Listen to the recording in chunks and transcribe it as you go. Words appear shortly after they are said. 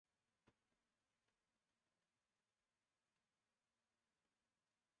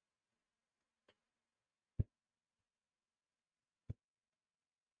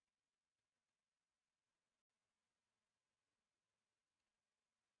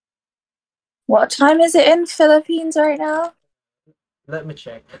What time is it in Philippines right now? Let me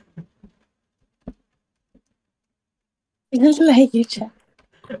check. Let you check.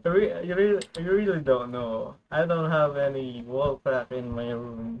 You really don't know. I don't have any wall crack in my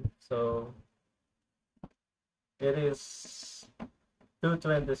room, so it is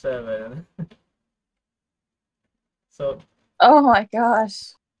 2:27. So Oh my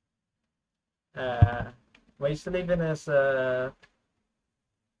gosh. uh, my sleepiness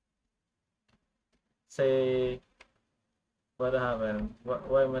say what happened?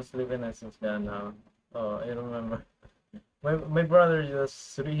 Why my sleepiness is gone now? Oh, I remember. My brother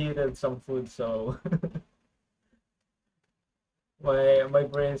just reheated some food, so my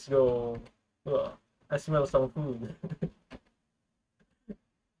brains go. Oh, I smell some food.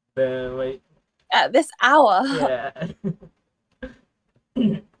 Then wait, At this hour. yeah.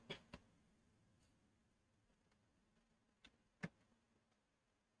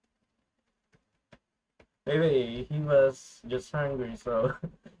 Maybe he was just hungry, so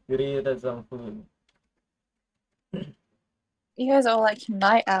he reheated some food. You guys are all like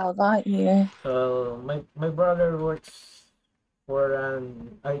night owls, aren't you? My brother works for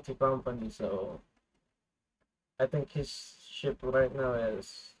an IT company, so I think his shift right now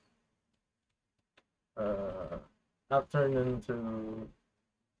is uh afternoon to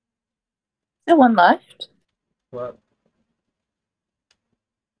The one left? what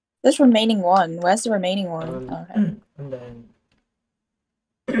There's remaining one. Where's the remaining one? and Okay. and then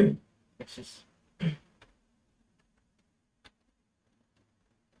it's just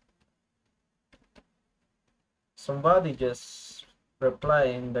somebody just reply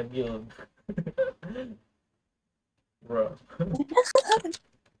in the guild, bro.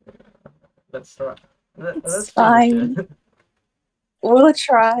 Let's try. It's Let's finish it. fine. We'll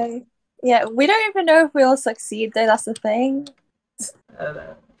try. Yeah, we don't even know if we'll succeed though, that's the thing.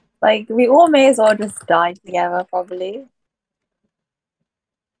 Uh, Like, we all may as well just die together, probably.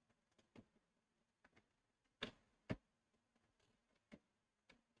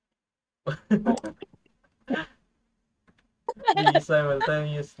 we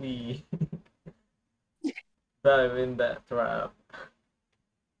simultaneously dive in that trap.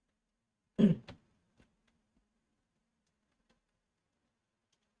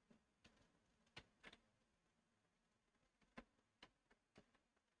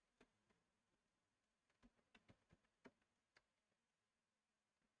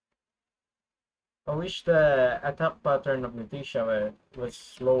 I wish the attack pattern of Letitia was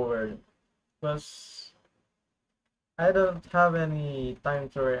slower, because I don't have any time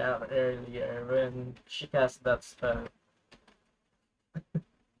to react earlier when she cast that spell.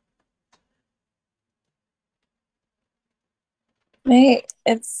 Mate,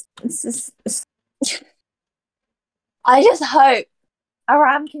 I just hope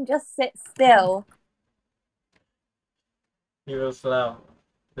Aram can just sit still. He will slam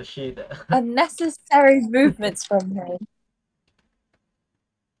the shit. Unnecessary movements from him.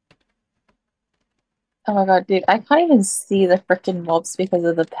 Oh my god, dude, I can't even see the freaking mobs because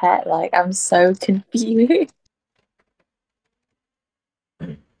of the pet. Like, I'm so confused.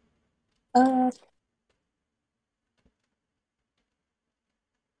 Uh,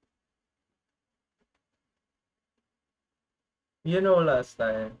 You know, last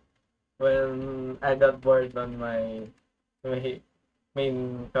time when I got bored on my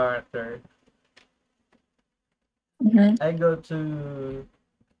main character, mhm. I go to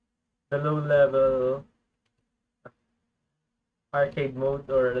the low level arcade mode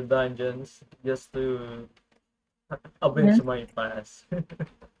or the dungeons just to avenge Mhm. my past.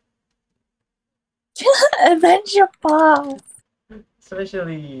 Avenger Pass.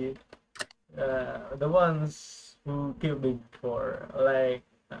 Especially the ones who killed me before, like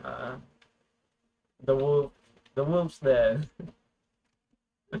the wolf, the wolf's dead.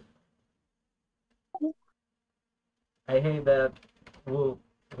 I hate that wolf,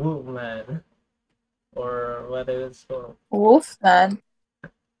 wolf man, or what it is called Wolfman.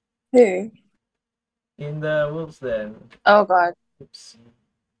 Who? in the wolf's den. Oh god. Oops.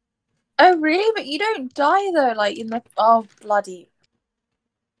 Oh really? But you don't die though, like in the oh bloody.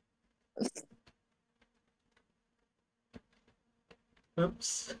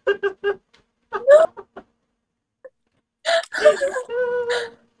 Oops.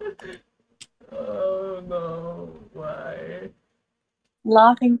 Oh no! Why?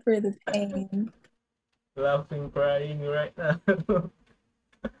 Laughing through the pain. Laughing, crying right now.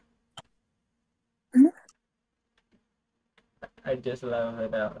 I just laugh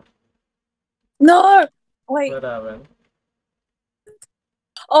it out. No! Wait. What happened?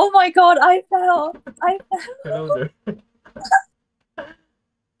 Oh my god, I fell. I fell. Hello there.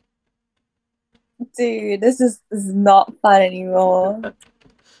 Dude, this is not fun anymore.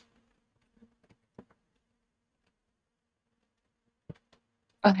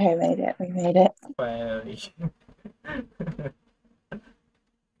 Okay, made it. We made it. Finally.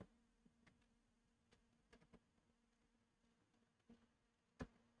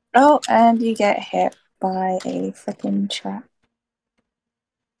 Oh, and you get hit by a freaking trap.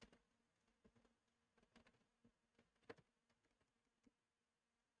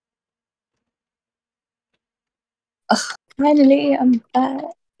 Ugh, finally, I'm back.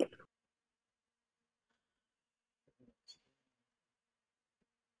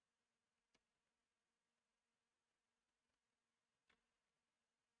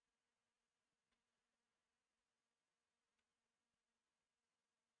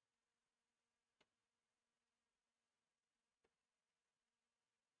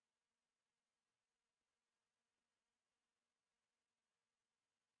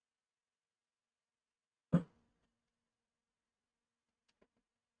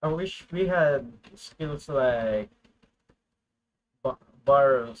 I wish we had skills like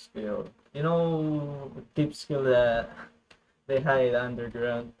borrow skill. You know, deep skill that they hide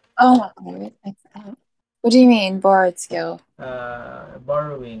underground. Oh my god. What do you mean, borrowed skill?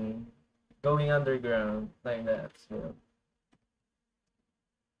 Borrowing, going underground like that. So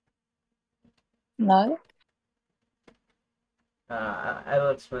No? I'll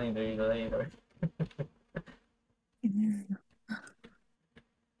explain to you later.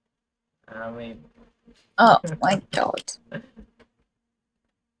 I mean, Oh my god.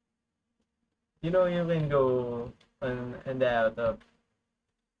 you know, you can go and out of.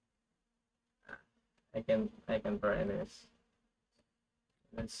 I can try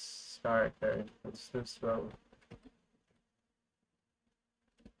this character. It's too slow.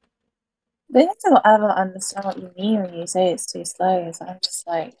 They don't ever understand what you mean when you say it's too slow. So I'm just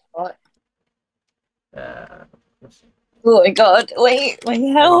like, what? Uh, Oh my god. Wait,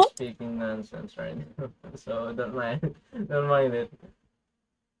 I'm help. speaking nonsense right now, so don't mind, don't mind it.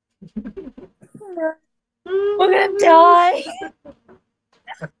 We're gonna die.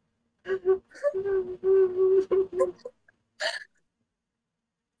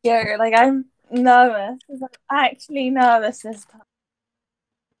 Yeah, like I'm nervous. I'm actually nervous this time.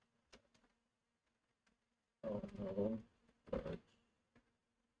 Oh no.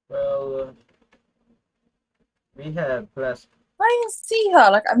 Well, we have plus. I can see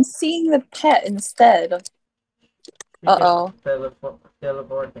her. Like I'm seeing the pet instead of. We kept Uh-oh.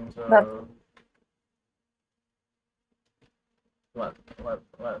 teleporting. That So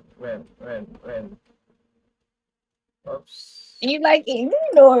what? When? Oops. you liking?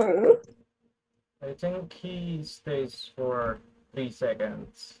 No. I think he stays for 3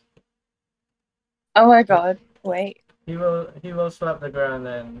 seconds. Oh my He, god. Wait. he will slap the ground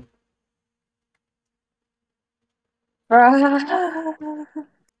and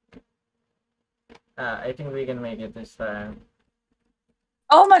I think we can make it this time.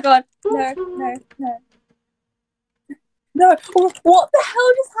 Oh my god. No, no, no. No. What the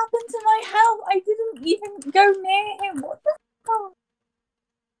hell just happened to my health? I didn't even go near him. What the hell?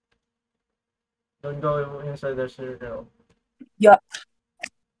 Don't go inside the circle. Yeah,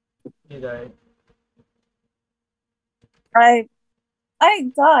 He died. I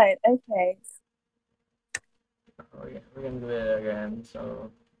I died. Okay. Oh, yeah, we can do it again.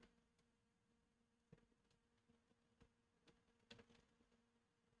 So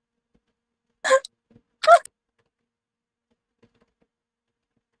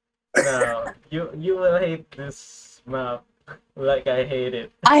now you will hate this map like I hate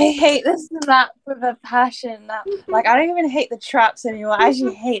it. I hate this map with a passion. That like I don't even hate the traps anymore. I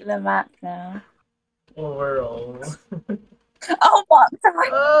actually hate the map now. Overall. Oh what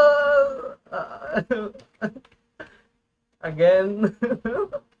the Oh, again.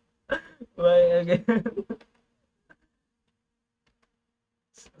 Why again?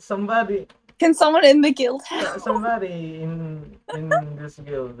 Somebody, Can someone in the guild help? somebody in this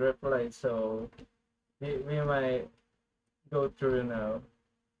guild replied, so we might go through now.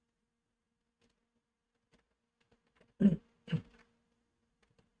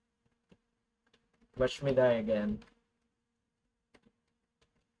 Watch me die again.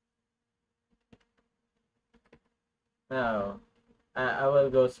 Now, I will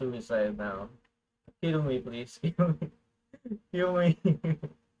go suicide now. Kill me, please. Kill me. Kill me.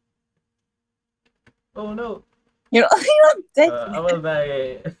 Oh no. You're not dead I yet. will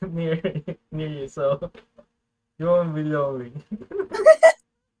die near near you, so you won't be lonely.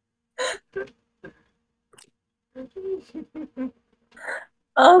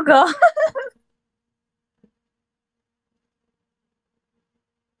 Oh god.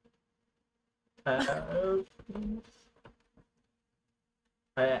 Uh,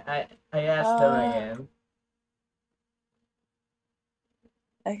 I asked them Uh, again.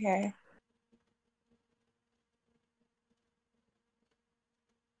 okay.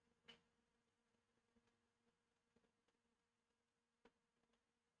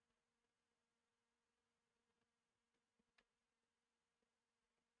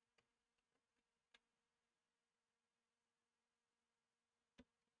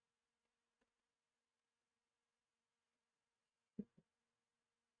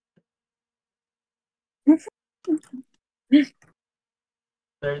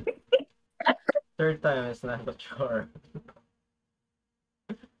 Third third time is not a chore.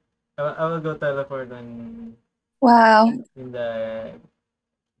 I will go teleport Wow. in the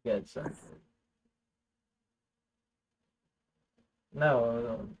get center.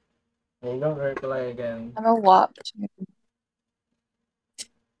 No, they don't reply again. I'm a warp.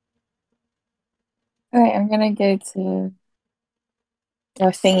 Alright, I'm gonna go to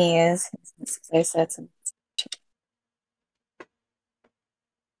where thingy is. It's so certain.